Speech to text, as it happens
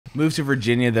Moved to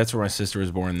Virginia. That's where my sister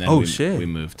was born. Then we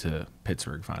moved to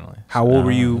Pittsburgh finally. How old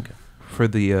were you for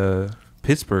the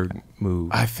Pittsburgh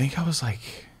move? I think I was like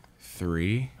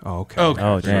 3. Oh, okay.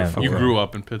 Oh, damn. You grew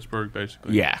up in Pittsburgh,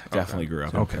 basically. Yeah, definitely grew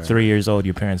up. Okay. 3 years old,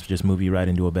 your parents just moved you right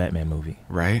into a Batman movie.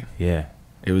 Right? Yeah.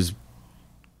 It was.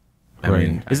 I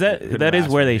mean, that is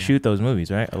where they shoot those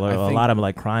movies, right? A lot of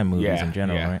like crime movies in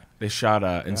general, right? They shot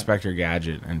Inspector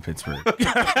Gadget in Pittsburgh.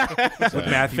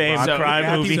 Famed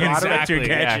crime movie, Inspector Gadget.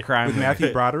 Yeah, crime With movie.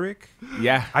 Matthew Broderick?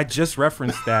 Yeah. I just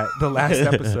referenced that the last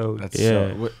episode. That's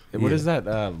so. What is that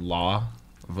law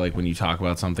of like when you talk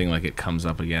about something like it comes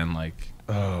up again like?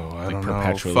 Oh, I don't know.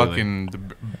 Perpetually, Fucking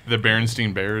the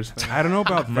Berenstein Bears thing. I don't know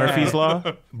about Murphy's Law,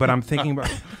 but I'm thinking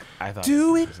about. I thought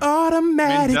Do it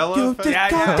automatic. Mandela You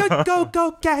effect? just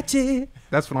go, Gadget.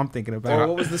 That's what I'm thinking about. Or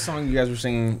what was the song you guys were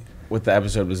singing with the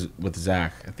episode was with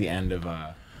Zach at the end of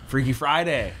Freaky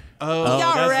Friday? Oh,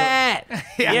 You're right.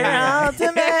 yeah,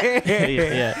 ultimate.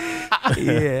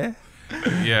 Yeah.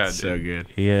 Yeah, So dude. good.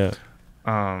 Yeah.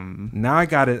 Now I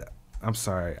got to. I'm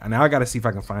sorry. Now I got to see if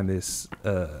I can find this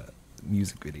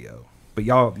music video. But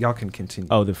y'all can continue.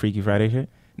 Oh, the Freaky Friday shit.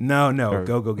 No,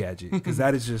 Go Gadget, because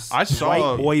that is just I saw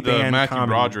white boy the band Matthew comedy.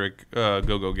 Broderick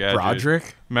Go Gadget.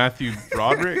 Broderick? Matthew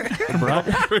Broderick?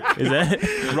 Is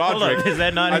that Roderick. Hold on, is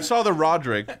that not? I saw the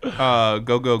Roderick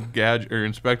Go Gadget or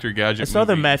Inspector Gadget. I saw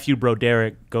the movie Matthew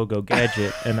Broderick Go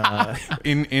Gadget and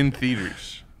in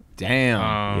theaters. Damn.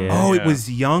 Yeah. Oh, Yeah. it was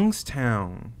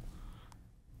Youngstown.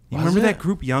 You Was remember it? that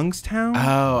group Youngstown?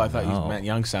 Oh, I thought you meant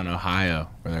Youngstown, Ohio,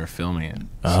 where they were filming it.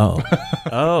 oh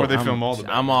Where they film all the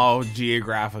I'm all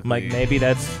geographically. like maybe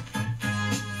that's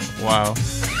Wow.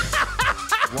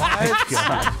 What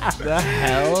the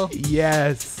hell?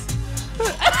 Yes.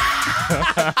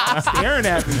 Staring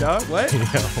at me, dog. What?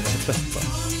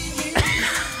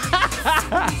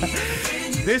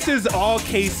 This is all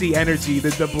Casey energy.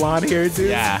 The blonde hair dude.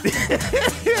 Yeah.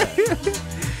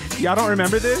 Y'all don't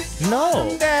remember this?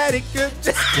 no. Daddy good.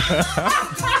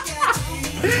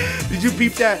 Did you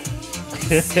peep that?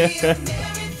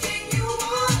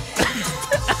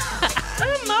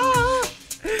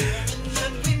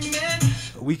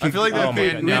 We could, I feel like that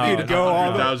band could go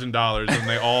all the $100,000 and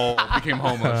they all became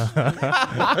homeless.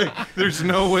 Like, there's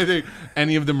no way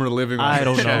any of them were living on I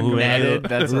don't a know check. who any of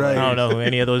That's Right. I don't know who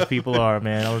any of those people are,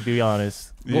 man. I would be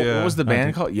honest. What was the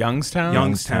band called? Youngstown?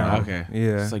 Youngstown. Okay.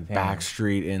 Yeah. It's like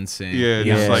Backstreet Insane. Yeah,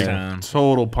 Yeah. just like Youngstown.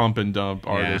 total pump and dump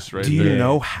artists right Do you there.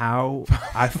 know how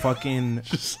I fucking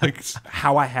Just like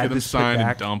how I had get them this put signed and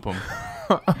back? dump them.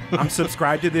 I'm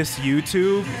subscribed to this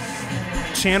YouTube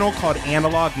channel called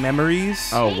Analog Memories.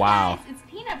 Oh, wow. Hey guys,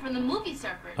 it's Peanut from the Movie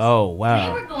Surfers. Oh Today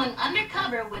wow. we're going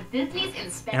undercover with Disney's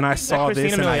Inspector And I saw Christina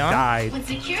this and I Milian? died. When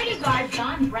security guard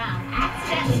John Brown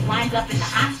accidentally winds up in the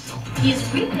hospital, he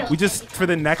is rebuilt. We just, for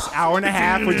the next hour and a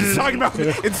half, we're just talking about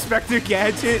Inspector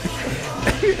Gadget.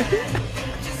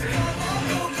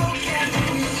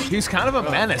 He's kind of a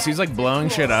menace. He's like blowing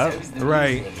shit up.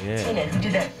 Right. Who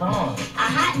did that song?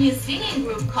 a hot new singing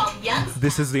group called Young.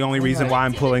 This is the only reason why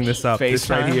I'm pulling this up. This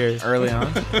right FaceTime here. early on.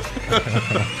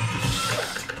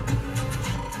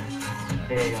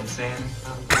 Hey, I'm Sam.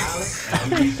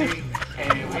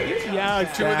 Yeah,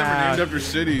 Two of them are named after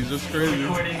cities. That's crazy.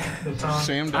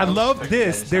 Sam. I love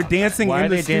this. They're dancing Why in are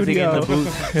the they dancing studio. in the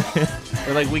booth?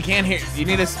 They're like, we can't hear. You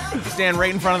need to stand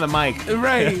right in front of the mic.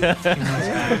 Right. That's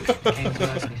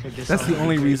the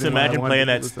only Just reason. why I imagine wanted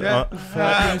playing to that. pull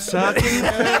this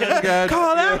up.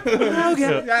 Call out.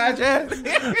 Okay. Gotcha.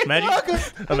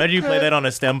 Imagine you play that on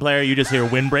a stem player. You just hear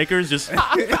windbreakers. Just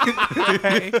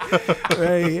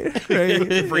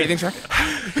Right. Breathing track.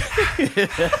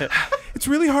 It's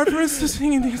really hard for us to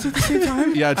sing and dance at the same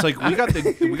time. Yeah, it's like we got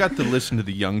to listen to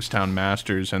the Youngstown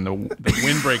Masters and the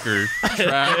Windbreaker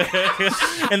track.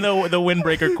 and the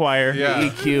windbreaker choir. Yeah. The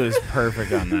EQ is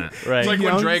perfect on that. Right. It's like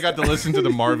when Dre got to listen to the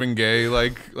Marvin Gaye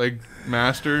like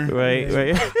master. right.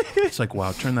 It's like,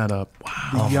 wow, turn that up.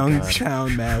 Wow. The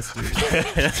Youngstown Masters.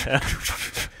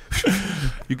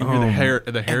 You can hear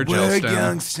the hair gel We're sound.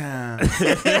 Youngstown.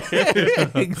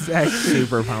 Exactly.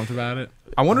 Super pumped about it.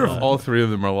 I wonder if all three of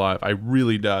them are alive. I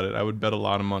really doubt it. I would bet a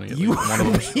lot of money. At You least one of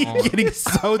them's you're gone. getting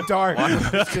so dark.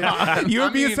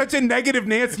 You're being such a negative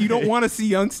Nancy. You don't want to see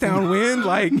Youngstown win.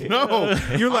 Like No,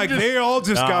 you're like they all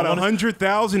just got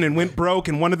 100,000 and went broke,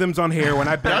 and one of them's on heroin.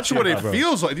 I bet that's you. what it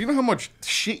feels like. Do you know how much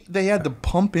shit they had to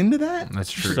pump into that?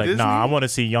 That's true. It's like, Disney? nah, I want to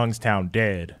see Youngstown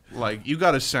dead. Like, you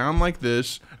got to sound like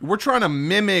this. We're trying to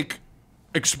mimic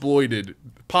exploited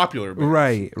popular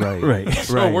bands. Right.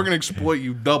 So we're gonna exploit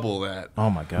you double that. Oh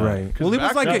my god. Right. Well, it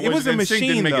was like it was a machine.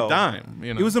 Didn't make though. a dime.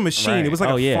 You know? It was a machine. Right. It was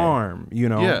like a farm. You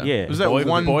know. Yeah. Yeah. It was that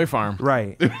one boy farm.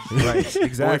 Right.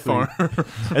 Exactly. Boy farm.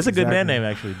 That's a good band name,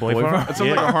 actually. Boy Farm. It sounds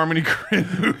like a Harmony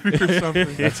Korine movie or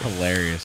something. That's hilarious.